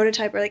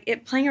prototype or like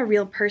it playing a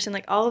real person,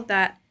 like all of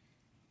that,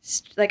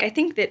 like I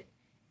think that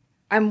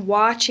I'm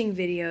watching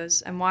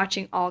videos, I'm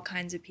watching all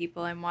kinds of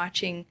people, I'm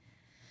watching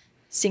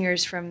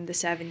singers from the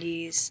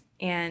 70s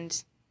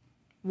and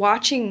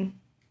watching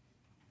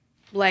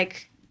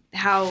like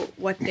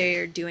what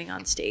they're doing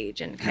on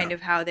stage and kind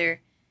of how they're,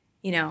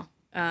 you know,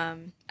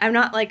 I'm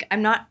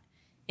not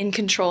in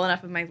control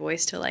enough of my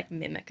voice to like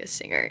mimic a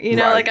singer, you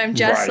know, like I'm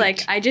just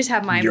like, I just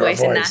have my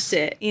voice and that's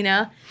it, you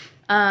know?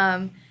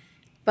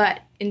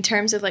 But in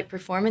terms of like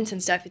performance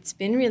and stuff, it's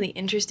been really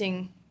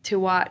interesting to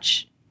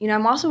watch. You know,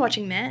 I'm also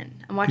watching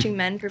men. I'm watching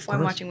men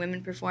perform, watching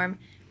women perform.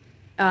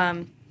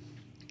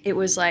 It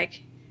was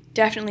like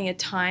definitely a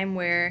time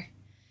where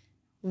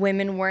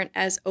women weren't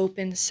as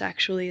open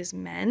sexually as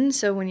men.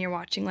 So when you're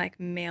watching like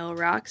male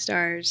rock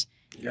stars,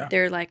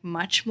 they're like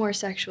much more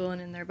sexual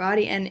and in their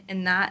body.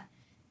 And that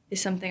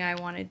is something I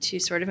wanted to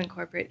sort of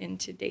incorporate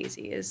into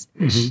Daisy is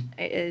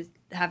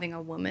having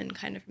a woman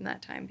kind of from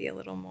that time be a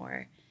little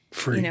more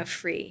free. You know,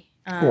 free.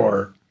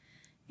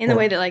 In the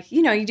way that, like,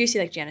 you know, you do see,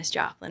 like, Janis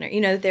Joplin, or, you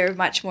know, they're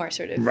much more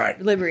sort of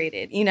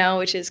liberated, you know,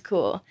 which is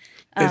cool.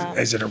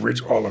 Is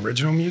it all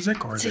original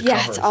music, or is it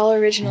covers? It's all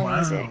original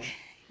music.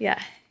 Yeah.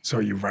 So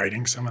are you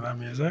writing some of that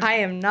music? I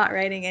am not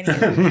writing any of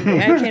the music.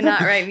 I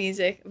cannot write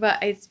music,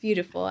 but it's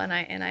beautiful, and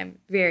I'm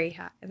very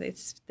happy.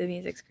 The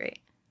music's great.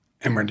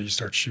 And when do you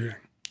start shooting?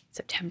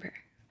 September.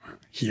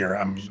 Here,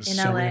 I'm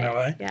assuming in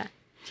LA? Yeah,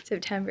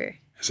 September.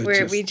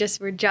 We're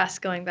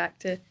just going back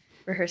to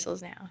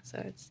rehearsals now,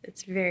 so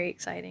it's very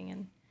exciting.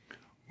 And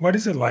what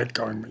is it like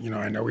going, you know,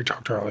 I know we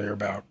talked earlier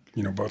about,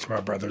 you know, both of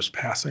our brothers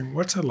passing.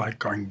 What's it like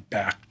going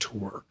back to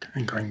work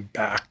and going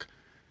back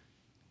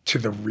to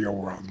the real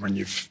world when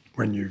you've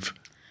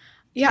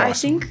Yeah, I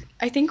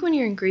think when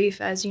you're in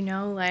grief, as you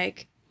know,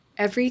 like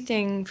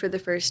everything for the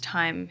first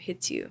time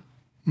hits you.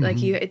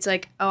 Like it's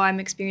like, oh, I'm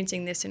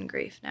experiencing this in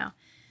grief now.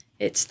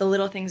 It's the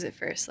little things at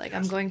first, like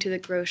I'm going to the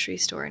grocery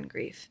store in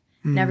grief.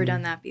 Never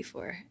done that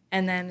before.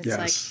 And then it's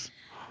like,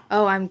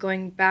 oh, I'm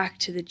going back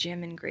to the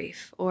gym in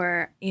grief,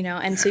 or, you know,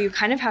 and so you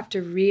kind of have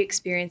to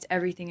re-experience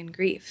everything in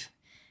grief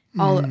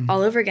all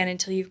over again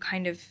until you've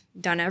kind of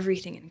done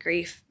everything in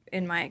grief,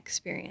 in my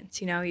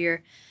experience. You know,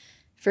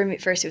 for me,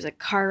 first it was like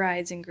car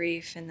rides in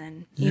grief, and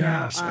then, you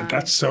know.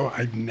 That's so,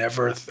 I've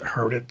never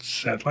heard it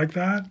said like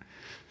that.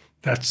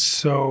 That's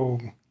so,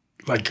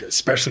 like,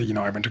 especially, you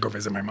know, I went to go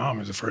visit my mom.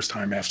 It was the first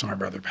time after my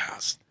brother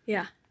passed.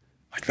 Yeah.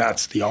 Like,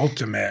 that's the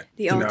ultimate,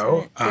 you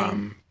know.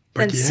 Thing.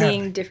 And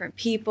seeing different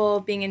people,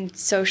 being in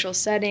social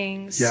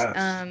settings,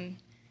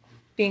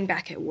 being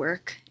back at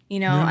work. You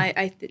know,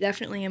 I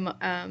definitely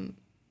am.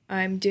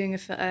 I'm doing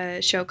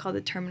a show called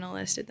The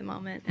Terminalist at the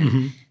moment,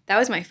 and that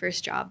was my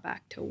first job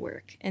back to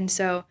work. And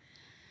so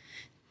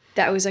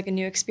that was like a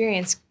new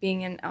experience,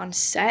 being on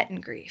set in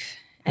grief.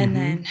 And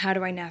then how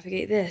do I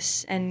navigate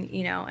this? And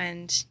you know,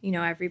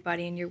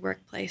 everybody in your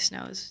workplace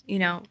knows. You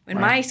know, in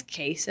my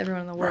case,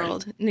 everyone in the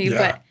world knew,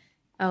 but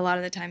a lot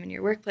of the time in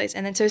your workplace.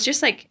 And then so it's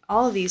just like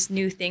all of these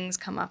new things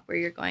come up where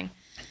you're going,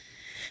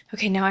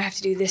 okay, now I have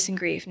to do this in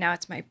grief. Now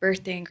it's my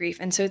birthday in grief.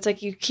 And so it's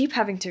like you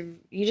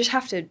just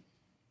have to,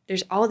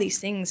 there's all these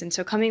things. And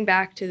so coming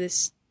back to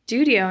this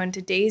studio and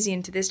to Daisy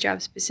and to this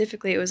job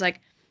specifically, it was like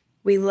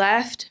we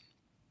left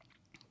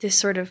this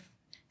sort of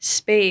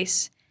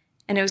space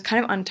and it was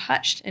kind of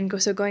untouched. And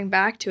so going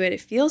back to it,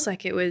 it feels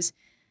like I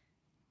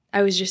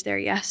was just there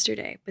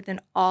yesterday, but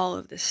then all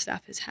of this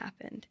stuff has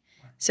happened.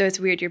 So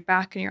it's weird. You're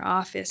back in your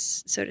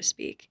office, so to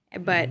speak,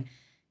 but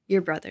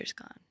your brother's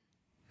gone,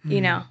 you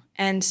know?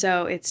 And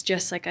so it's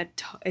just like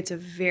it's a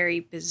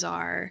very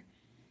bizarre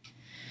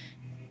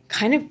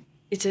kind of,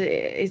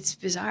 it's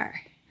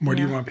bizarre. What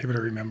do you want people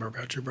to remember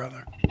about your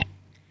brother?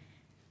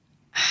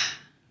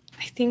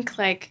 I think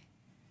like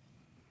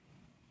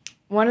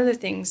one of the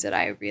things that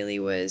I really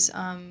was,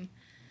 one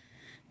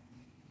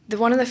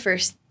of the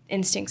first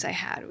instincts I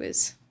had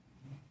was,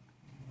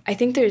 I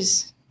think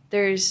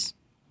there's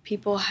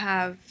people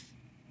have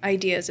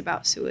ideas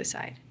about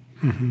suicide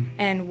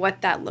and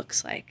what that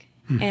looks like.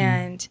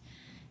 And,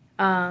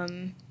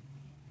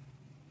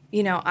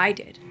 you know, I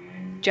did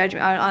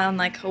judgment on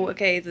like, oh,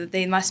 okay,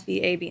 they must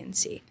be A, B, and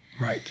C.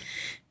 Right.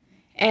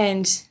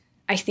 And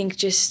I think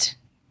just,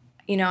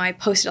 you know, I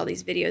posted all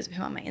these videos of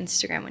him on my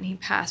Instagram when he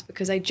passed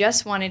because I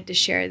just wanted to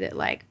share that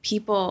like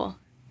people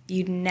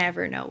you'd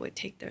never know would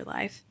take their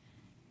life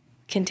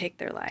can take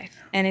their life.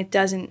 And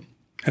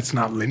it's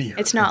not linear.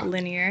 It's not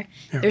linear.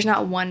 Yeah. There's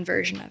not one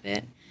version of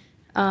it.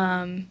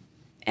 And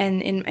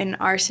in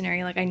our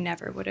scenario, like I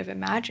never would have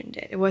imagined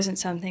it. It wasn't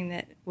something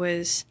that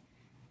was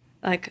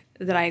like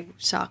that I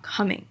saw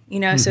coming, you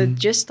know? So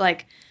just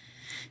like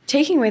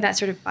taking away that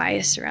sort of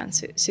bias around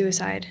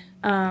suicide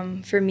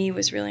for me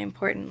was really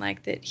important.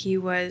 Like that he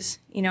was,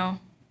 you know,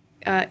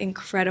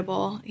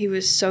 incredible. He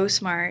was so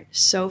smart,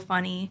 so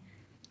funny,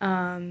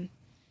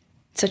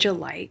 such a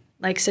light,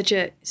 like such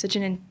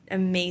an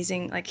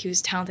amazing, like he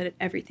was talented at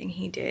everything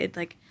he did.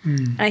 Like,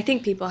 and I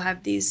think people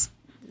have these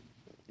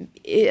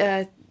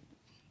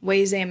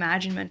ways they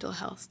imagine mental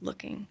health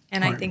looking,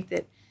 and I think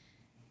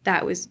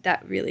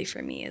that really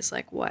for me is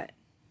like what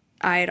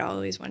I had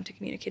always wanted to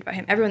communicate about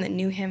him. Everyone that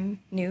knew him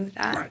knew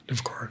that, right?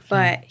 Of course,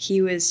 but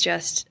he was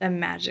just a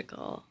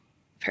magical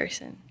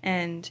person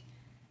and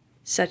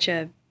such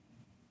a,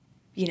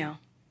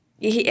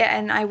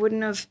 and I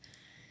wouldn't have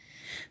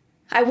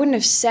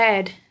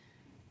said,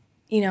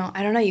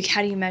 I don't know,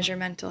 how do you measure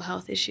mental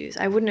health issues?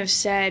 I wouldn't have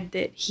said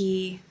that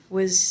he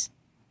was,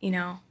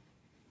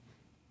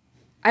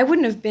 I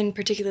wouldn't have been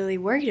particularly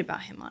worried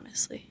about him,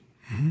 honestly.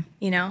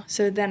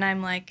 So then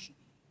I'm like,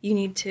 you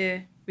need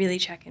to really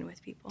check in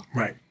with people.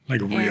 Right.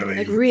 Really.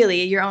 Like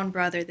really, your own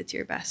brother that's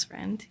your best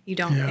friend.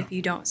 If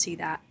you don't see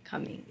that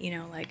coming,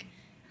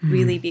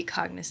 really be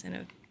cognizant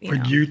of,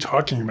 But you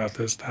talking about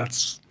this,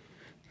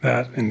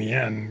 that in the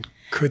end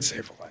could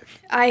save a life.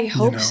 I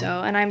hope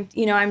so. And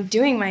I'm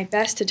doing my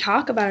best to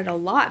talk about it a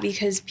lot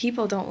because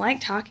people don't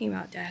like talking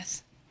about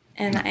death.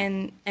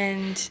 And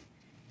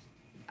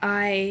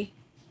I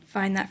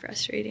find that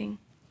frustrating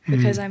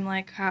because I'm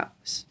like, how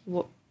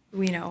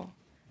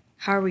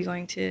are we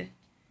going to,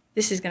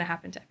 this is going to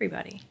happen to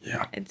everybody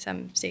at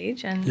some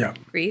stage, and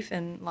grief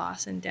and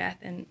loss and death.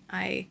 And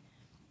I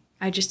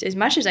just, as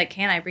much as I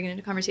can, I bring it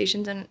into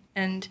conversations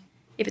and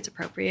if it's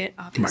appropriate,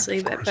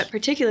 obviously, but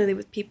particularly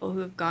with people who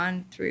have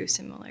gone through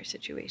similar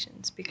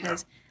situations,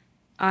 because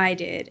I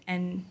did,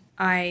 and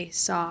I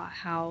saw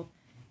how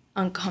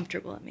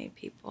uncomfortable it made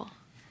people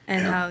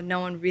and how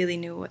no one really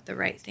knew what the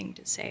right thing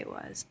to say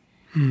was,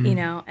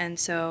 and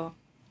so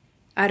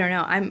I don't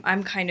know.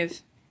 I'm kind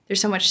of,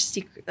 there's so much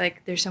secret,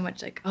 like there's so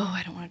much like, oh,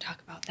 I don't want to talk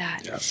about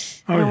that.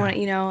 Yes. I don't want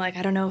to, like,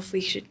 I don't know if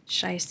should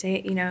I say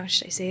it,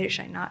 should I say it or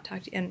should I not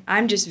talk to you? And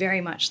I'm just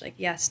very much like,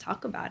 yes,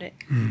 talk about it.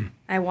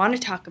 I want to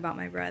talk about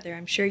my brother.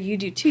 I'm sure you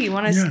do too. You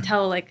want to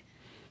tell like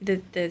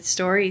the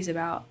stories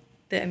about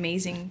the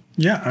amazing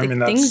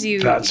things you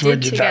did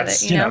together.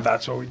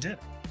 That's what we did.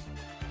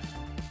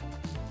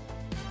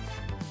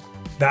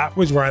 That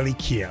was Riley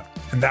Keough,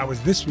 and that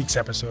was this week's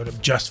episode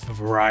of Just for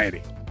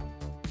Variety.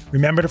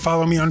 Remember to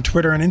follow me on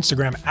Twitter and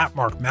Instagram at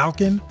Mark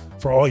Malkin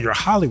for all your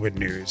Hollywood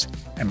news,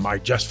 and my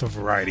Just for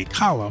Variety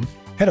column,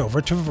 head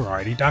over to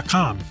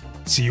variety.com.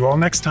 See you all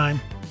next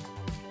time.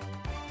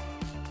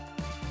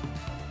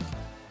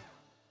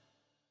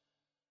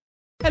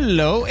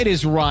 Hello, it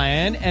is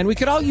Ryan, and we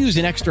could all use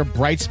an extra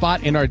bright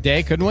spot in our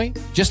day, couldn't we?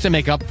 Just to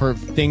make up for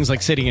things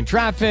like sitting in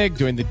traffic,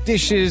 doing the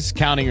dishes,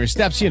 counting your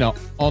steps,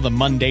 all the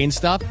mundane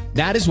stuff.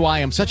 That is why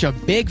I'm such a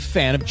big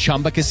fan of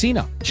Chumba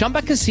Casino.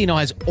 Chumba Casino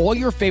has all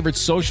your favorite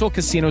social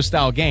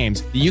casino-style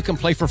games that you can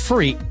play for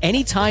free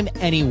anytime,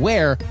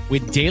 anywhere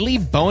with daily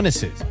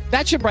bonuses.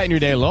 That should brighten your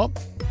day a little.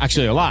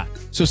 Actually, a lot.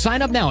 So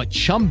sign up now at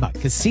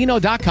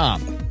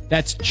ChumbaCasino.com.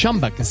 That's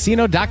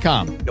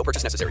ChumbaCasino.com. No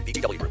purchase necessary.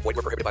 VGW Group. Void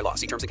where prohibited by law.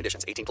 See terms and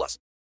conditions. 18+.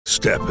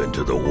 Step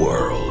into the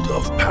world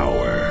of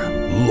power,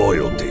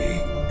 loyalty,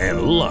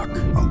 and luck.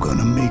 I'm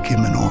gonna make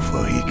him an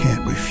offer he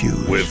can't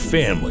refuse. With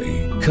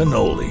family,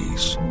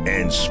 cannolis,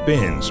 and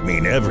spins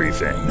mean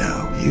everything.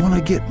 Now, you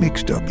wanna get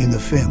mixed up in the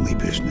family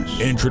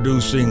business.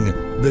 Introducing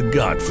The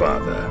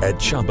Godfather at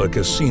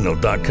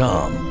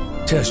ChumbaCasino.com.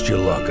 Test your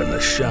luck in the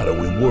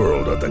shadowy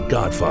world of The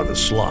Godfather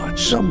slot.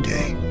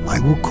 Someday, I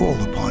will call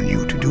upon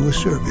you to do a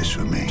service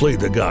for me. Play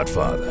The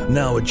Godfather,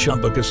 now at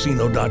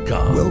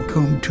ChumbaCasino.com.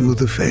 Welcome to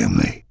the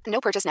family.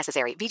 No purchase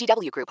necessary.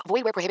 VGW Group.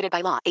 Void where prohibited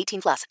by law.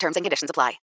 18+. Terms and conditions apply.